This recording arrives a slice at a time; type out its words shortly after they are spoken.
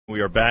We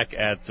are back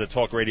at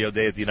Talk Radio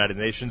Day at the United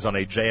Nations on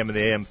a JM and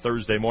the AM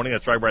Thursday morning.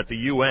 That's right, we're at the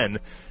UN,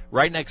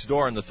 right next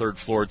door on the third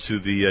floor to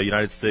the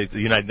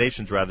United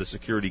Nations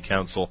Security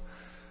Council,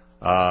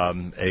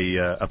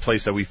 a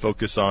place that we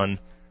focus on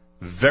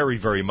very,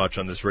 very much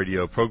on this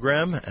radio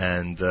program,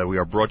 and we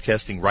are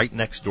broadcasting right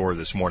next door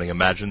this morning.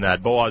 Imagine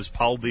that. Boaz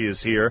Paldi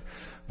is here.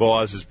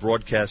 Boaz is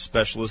broadcast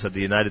specialist at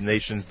the United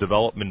Nations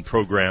Development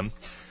Program.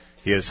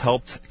 He has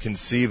helped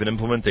conceive and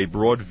implement a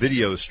broad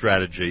video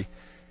strategy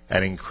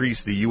and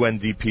increase the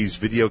UNDP's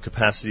video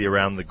capacity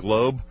around the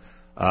globe.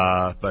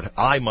 But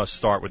I must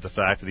start with the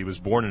fact that he was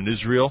born in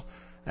Israel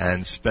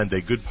and spent a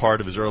good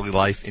part of his early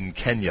life in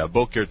Kenya.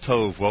 Boker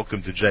Tov,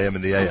 welcome to JM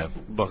and the AM.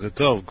 Boker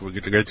Tov,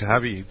 great to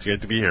have you. It's great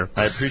to be here.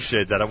 I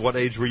appreciate that. At what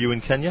age were you in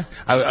Kenya?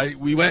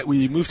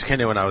 We moved to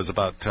Kenya when I was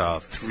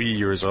about 3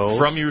 years old.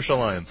 From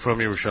Yerushalayim. From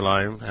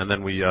Yerushalayim, and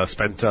then we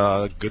spent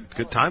a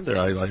good time there.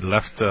 I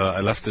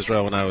left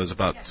Israel when I was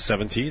about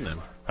 17.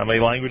 And how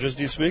many languages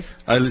do you speak?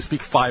 I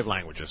speak 5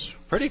 languages.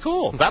 Pretty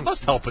cool. That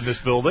must help in this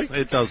building.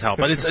 It does help,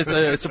 but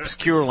it's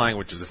obscure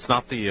languages. It's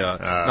not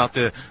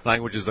the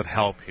languages that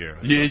help here.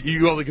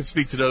 You only can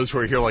speak to those who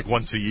are here like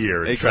once a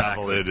year. And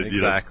travel in and,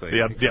 exactly.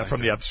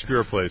 From the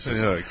obscure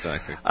places. No,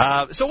 exactly.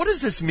 So what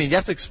does this mean? You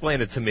have to explain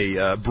it to me.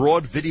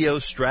 Broad video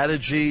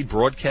strategy,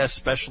 broadcast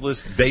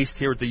specialist based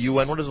here at the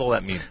UN. What does all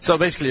that mean? So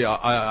basically,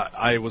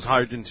 I was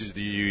hired into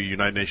the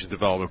United Nations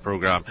Development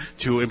Program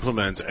to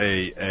implement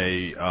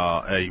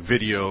a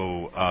video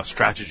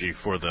strategy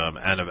for them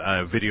and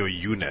a video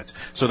unit.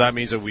 So that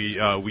means that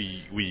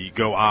we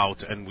go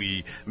out and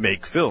we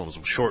make films,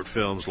 short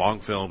films,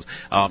 long films,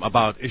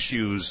 about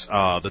issues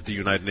that the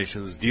United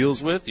Nations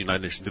deals with, the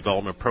United Nations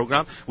Development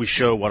Program. We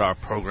show what our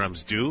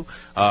programs do.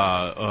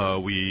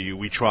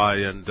 We try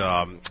and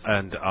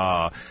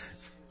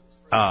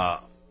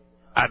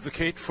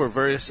advocate for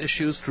various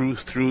issues through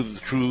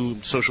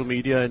social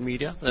media and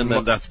media, and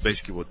then that's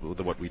basically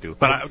what we do.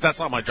 But that's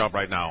not my job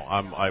right now.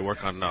 I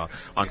work on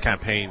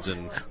campaigns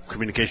and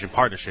communication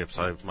partnerships.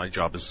 My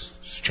job has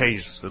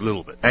changed a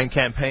little bit. And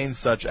campaigns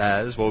such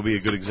as, what would be a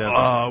good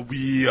example?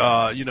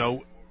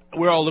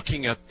 We're all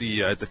looking at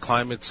the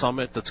climate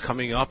summit that's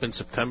coming up in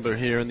September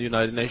here in the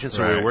United Nations.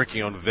 So We're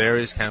working on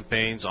various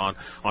campaigns on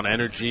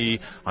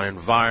energy, on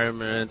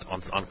environment,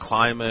 on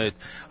climate.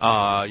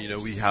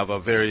 We have a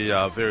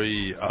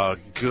very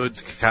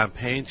good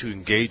campaign to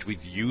engage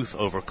with youth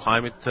over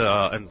climate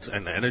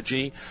and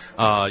energy,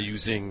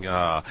 using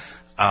a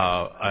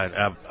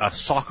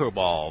soccer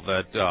ball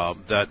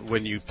that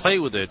when you play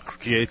with it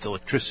creates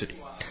electricity.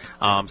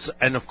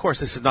 And of course,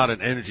 this is not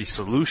an energy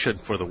solution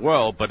for the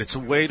world, but it's a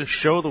way to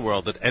show the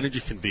world that energy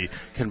can be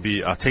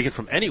taken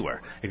from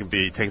anywhere. It can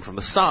be taken from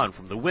the sun,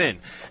 from the wind,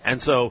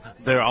 and so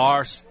there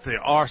are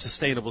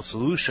sustainable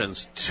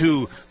solutions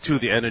to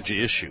the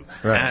energy issue,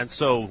 and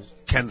so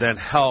can then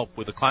help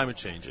with the climate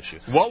change issue.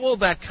 What will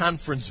that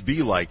conference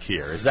be like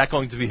here? Is that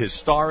going to be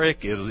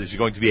historic? Is it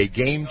going to be a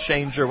game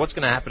changer? What's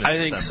going to happen in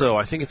September? I think so.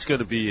 I think it's going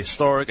to be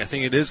historic. I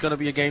think it is going to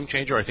be a game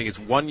changer. I think it's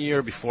 1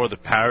 year before the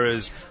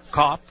Paris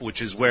COP,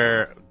 which is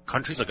where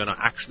countries are going to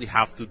actually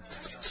have to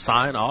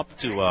sign up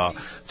to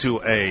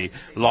a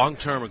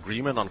long-term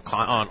agreement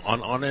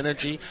on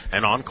energy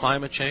and on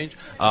climate change.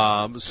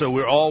 So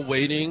we're all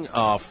waiting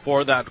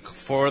for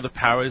the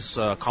Paris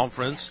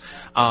conference.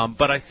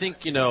 But I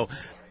think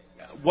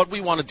what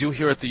we want to do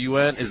here at the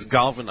UN is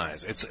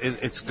galvanize.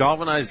 It's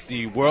galvanize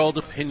the world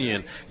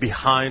opinion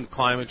behind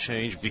climate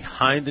change,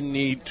 behind the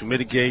need to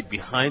mitigate,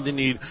 behind the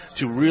need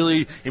to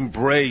really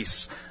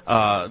embrace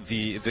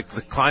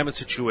the climate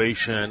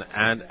situation,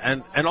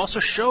 and also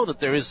show that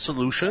there is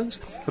solutions.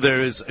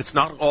 It's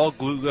not all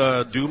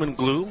doom and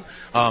gloom.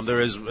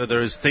 There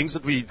is things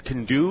that we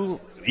can do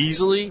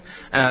easily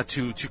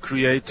to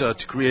create a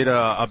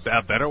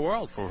better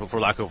world, for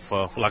lack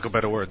of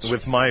better words.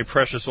 With my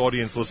precious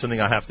audience listening,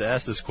 I have to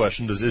ask this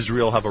question: does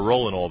Israel have a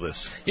role in all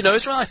this?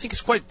 Israel, I think,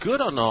 is quite good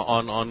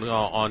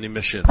on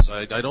emissions.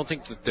 I don't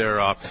think that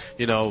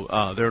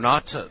they're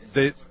not.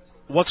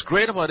 What's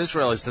great about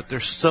Israel is that they're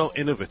so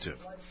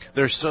innovative.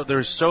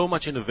 There's so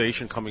much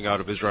innovation coming out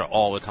of Israel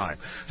all the time.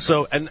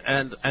 So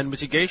and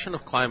mitigation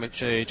of climate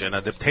change and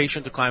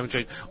adaptation to climate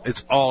change,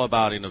 it's all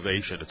about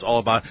innovation. It's all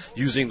about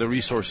using the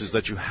resources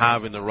that you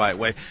have in the right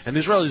way. And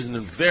Israel is in a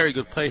very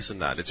good place in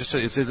that.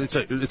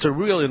 It's a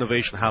real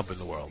innovation hub in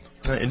the world.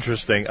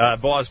 Interesting.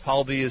 Boaz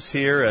Paldi is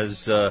here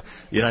as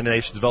United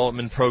Nations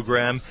Development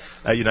Program,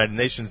 and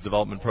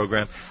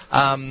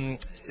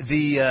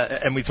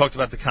we talked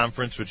about the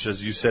conference, which,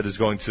 as you said, is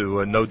going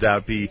to no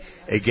doubt be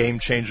a game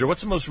changer.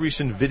 What's the most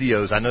recent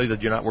videos? I know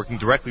that you're not working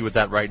directly with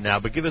that right now,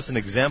 but give us an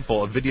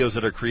example of videos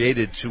that are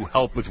created to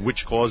help with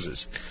which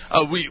causes.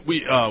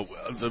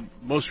 The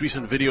most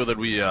recent video that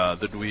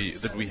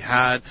we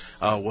had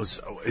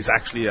is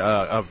actually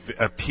a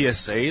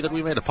PSA that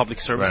we made, a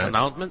public service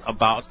announcement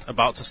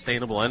about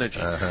sustainable energy.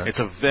 It's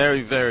a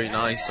very, very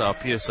nice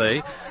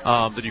PSA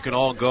that you can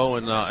all go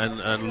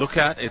and look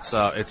at. It's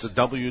a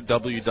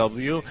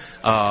www.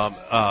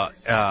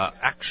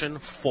 Action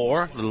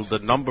 4, the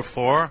number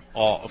 4,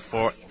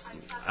 for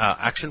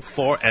Action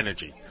 4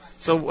 Energy.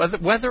 So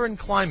weather and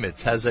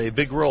climate has a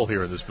big role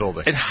here in this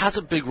building. It has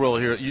a big role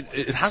here.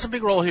 It has a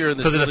big role here in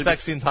this building. Because it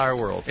affects the entire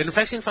world. It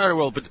affects the entire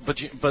world,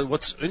 but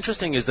what's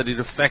interesting is that it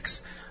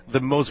affects the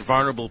most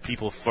vulnerable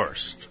people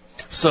first.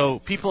 So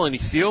people in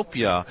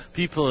Ethiopia,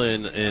 people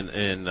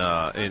in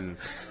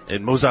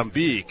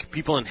Mozambique,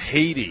 people in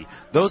Haiti,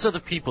 those are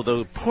the people,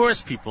 the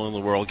poorest people in the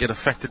world, get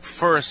affected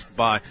first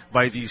by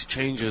these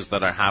changes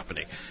that are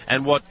happening.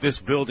 And what this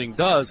building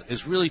does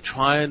is really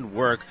try and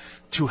work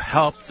to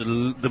help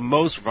the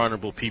most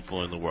vulnerable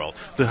people in the world,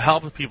 to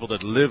help the people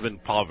that live in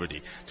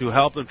poverty, to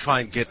help them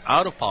try and get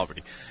out of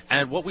poverty.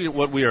 And what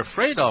we are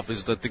afraid of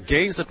is that the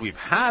gains that we've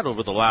had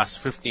over the last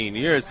 15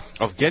 years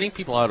of getting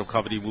people out of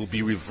poverty will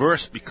be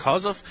reversed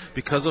because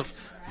of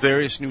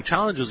various new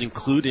challenges,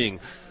 including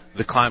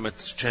the climate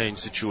change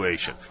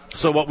situation.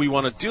 So what we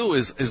want to do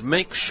is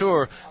make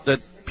sure that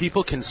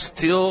people can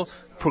still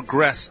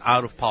progress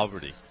out of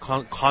poverty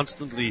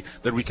constantly,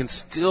 that we can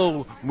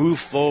still move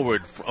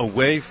forward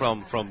away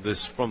from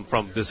this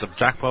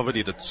abject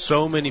poverty that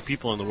so many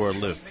people in the world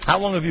live. How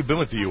long have you been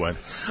with the UN?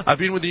 I've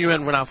been with the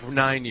UN now for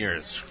 9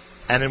 years.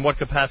 And in what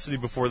capacity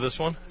before this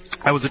one?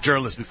 I was a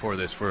journalist before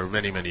this for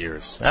many, many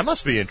years. That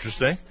must be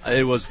interesting.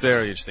 It was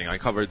very interesting. I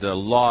covered a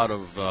lot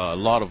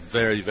of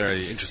very,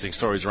 very interesting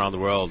stories around the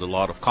world. A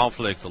lot of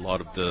conflict, a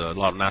lot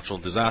of natural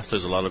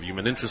disasters, a lot of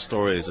human interest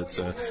stories.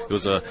 It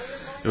was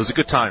a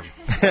good time.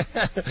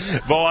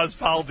 Boaz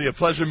Paldi, a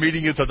pleasure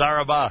meeting you. Toda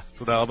rabah.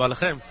 Toda rabah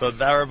lechem.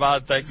 Toda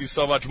rabah. Thank you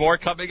so much. More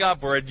coming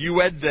up. We're at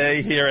UN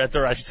Day here at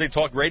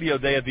Talk Radio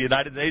Day at the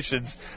United Nations.